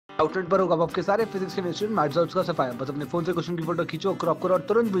Doubtnut पर होगा आपके सारे फिजिक्स केमिस्ट्री मैथ्स डाउट्स का सफाया। बस अपने फोन से क्वेश्चन की फोटो खींचो, क्रॉप करो और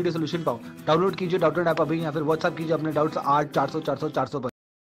तुरंत वीडियो सोल्यूशन पाओ। डाउनलोड कीजिए डाउटनेट ऐप अभी या फिर व्हाट्सएप कीजिए अपने डाउट्स 8 400 400 400 पर।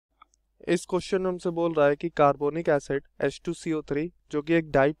 इस क्वेश्चन में हमसे बोल रहा है कि कार्बोनिक एसिड H2CO3 जो कि एक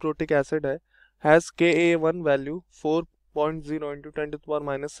डाइप्रोटिक एसिड है has Ka1 value 4.0 into 10 to the power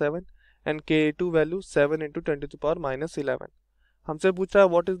minus 7 and Ka2 value 7 into 10 to the power minus 11। हमसे पूछ रहा है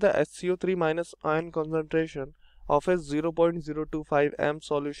what is the HCO3 minus ion concentration of A 0.025 m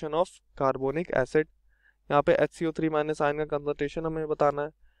solution of carbonic acid. यहाँ पे HCO3 minus ion का concentration हमें बताना है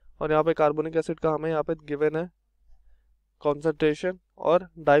और यहाँ पे कार्बोनिक एसिड का हमें यहाँ पे गिवन है कॉन्सेंट्रेशन, और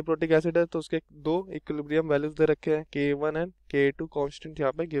डाइप्रोटिक एसिड है तो उसके दो इक्विलिब्रियम वैल्यूज दे रखे हैं Ka1 एंड Ka2 कांस्टेंट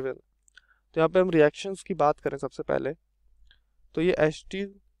यहाँ पे गिवन। तो यहाँ पे हम रिएक्शंस की बात करें सबसे पहले तो ये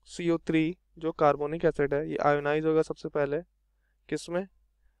H2CO3 जो कार्बोनिक एसिड है ये आयोनाइज होगा सबसे पहले किसमें,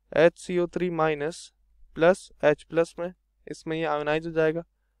 HCO3 minus plus H plus में, इसमें ये आयोनाइज हो जाएगा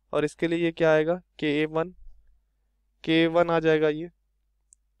और इसके लिए ये क्या आएगा Ka1 आ जाएगा ये।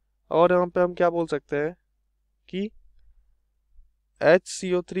 और यहाँ पे हम क्या बोल सकते हैं कि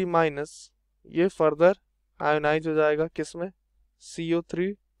HCO3 माइनस ये फर्दर आयोनाइज हो जाएगा किसमें,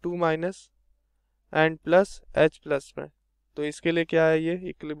 CO3 2 minus and plus H plus में। तो इसके लिए क्या है, ये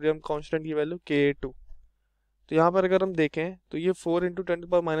इक्विलिब्रियम कांस्टेंट की वैल्यू Ka2। तो यहाँ पर अगर हम देखें तो ये 4 इंटू 10 टू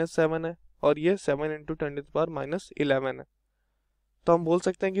पावर माइनस 7 है और ये 7 इंटू 10 टू पावर माइनस 11 है। तो हम बोल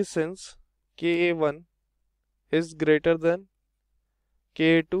सकते हैं कि since Ka1 is greater than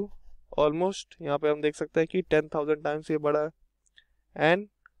Ka2 almost, यहाँ पे हम देख सकते हैं कि 10,000 टाइम्स ये बड़ा है, and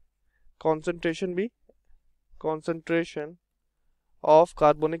concentration of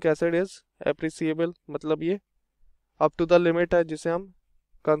carbonic acid is appreciable, मतलब ये अप टू द लिमिट है जिसे हम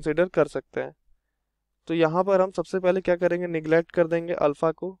कंसिडर कर सकते हैं। तो यहाँ पर हम सबसे पहले क्या करेंगे, निगलेक्ट कर देंगे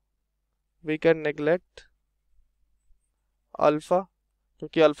अल्फा को। वी कैन नेग्लेक्ट अल्फा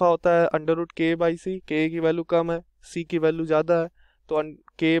क्योंकि अल्फा होता है √K/C, K की वैल्यू कम है, C की वैल्यू ज़्यादा है, तो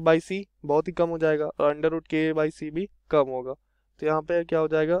K/C बहुत ही कम हो जाएगा और √K/C भी कम होगा। तो यहाँ पे क्या हो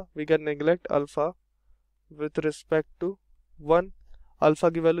जाएगा, we can neglect alpha with respect to 1। Alpha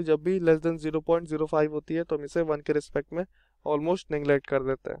की वैल्यू जब भी लेस देन 0.05 होती है तो हम इसे 1 के रिस्पेक्ट में ऑलमोस्ट नेग्लेक्ट कर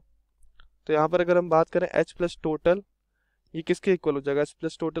देते हैं। तो यहाँ पर अगर हम बात करें H प्लस टोटल, ये किसके इक्वल हो जाएगा, H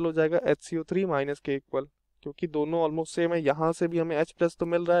प्लस टोटल हो जाएगा HCO3 माइनस के इक्वल, क्योंकि दोनों ऑलमोस्ट सेम है। यहाँ से भी हमें H प्लस तो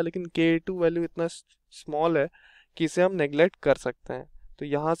मिल रहा है लेकिन Ka2 वैल्यू इतना स्मॉल है कि इसे हम नेग्लेक्ट कर सकते हैं। तो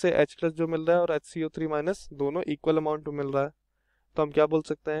यहाँ से H प्लस जो मिल रहा है और HCO3 माइनस दोनों इक्वल अमाउंट में मिल रहा है, तो हम क्या बोल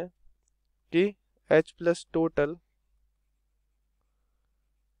सकते हैं कि H plus total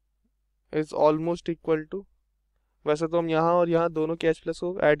is almost equal to, वैसे तो हम यहाँ और यहाँ दोनों के H प्लस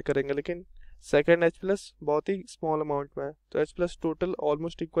को ऐड करेंगे लेकिन सेकेंड H प्लस बहुत ही स्मॉल अमाउंट में है, तो H plus total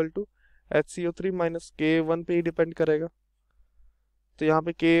almost equal to HCO3 minus Ka1 पे ही डिपेंड करेगा। तो यहाँ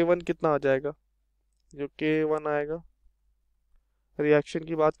पे Ka1 कितना आ जाएगा, जो Ka1 आएगा रिएक्शन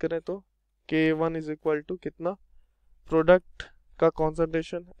की बात करें तो Ka1 इज इक्वल टू कितना, प्रोडक्ट का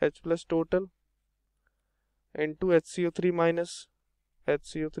concentration H plus total into HCO3 minus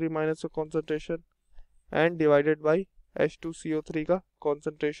का concentration and divided by H2CO3 का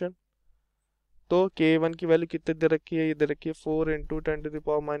कॉन्सेंट्रेशन। तो Ka1 की वैल्यू कितने दे रखी है, ये दे रखी है 4 into 10 to the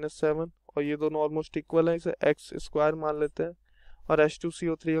power minus 7 और ये दोनों ऑलमोस्ट इक्वल है, इसे x स्क्वायर मान लेते हैं। और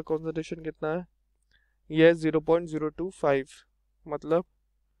H2CO3 का कॉन्सेंट्रेशन कितना है, ये है 0.025, मतलब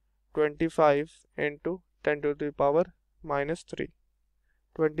 25 into 10 to the power minus 3,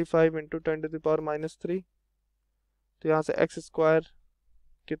 25 into 10 to the power minus 3। तो यहाँ से x स्क्वायर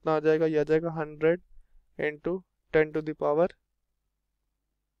कितना आ जाएगा, ये आ जाएगा 100 into 10 to the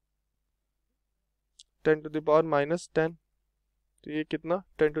power minus 10। तो ये कितना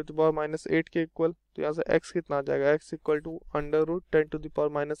 10 टू द पावर माइनस 8 के इक्वल। तो यहाँ से x कितना आ जाएगा, x equal to √10 to the power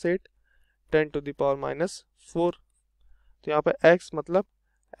minus 8 10 to the power minus 4। तो यहाँ पे x मतलब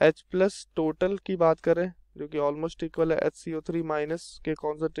H प्लस टोटल की बात करें जो कि ऑलमोस्ट इक्वल है HCO3 माइनस के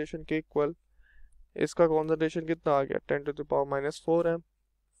कॉन्सेंट्रेशन के इक्वल, इसका कॉन्सेंट्रेशन कितना आ गया 10 to the power minus 4 m।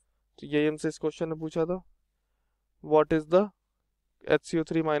 तो यही हमसे इस क्वेश्चन में पूछा था, what is the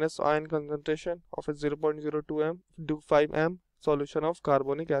HCO3 minus ion concentration of a 0.0225 m solution of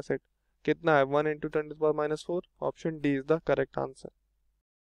carbonic acid, कितना है 1 into 10 to the power minus 4। Option D is the correct answer.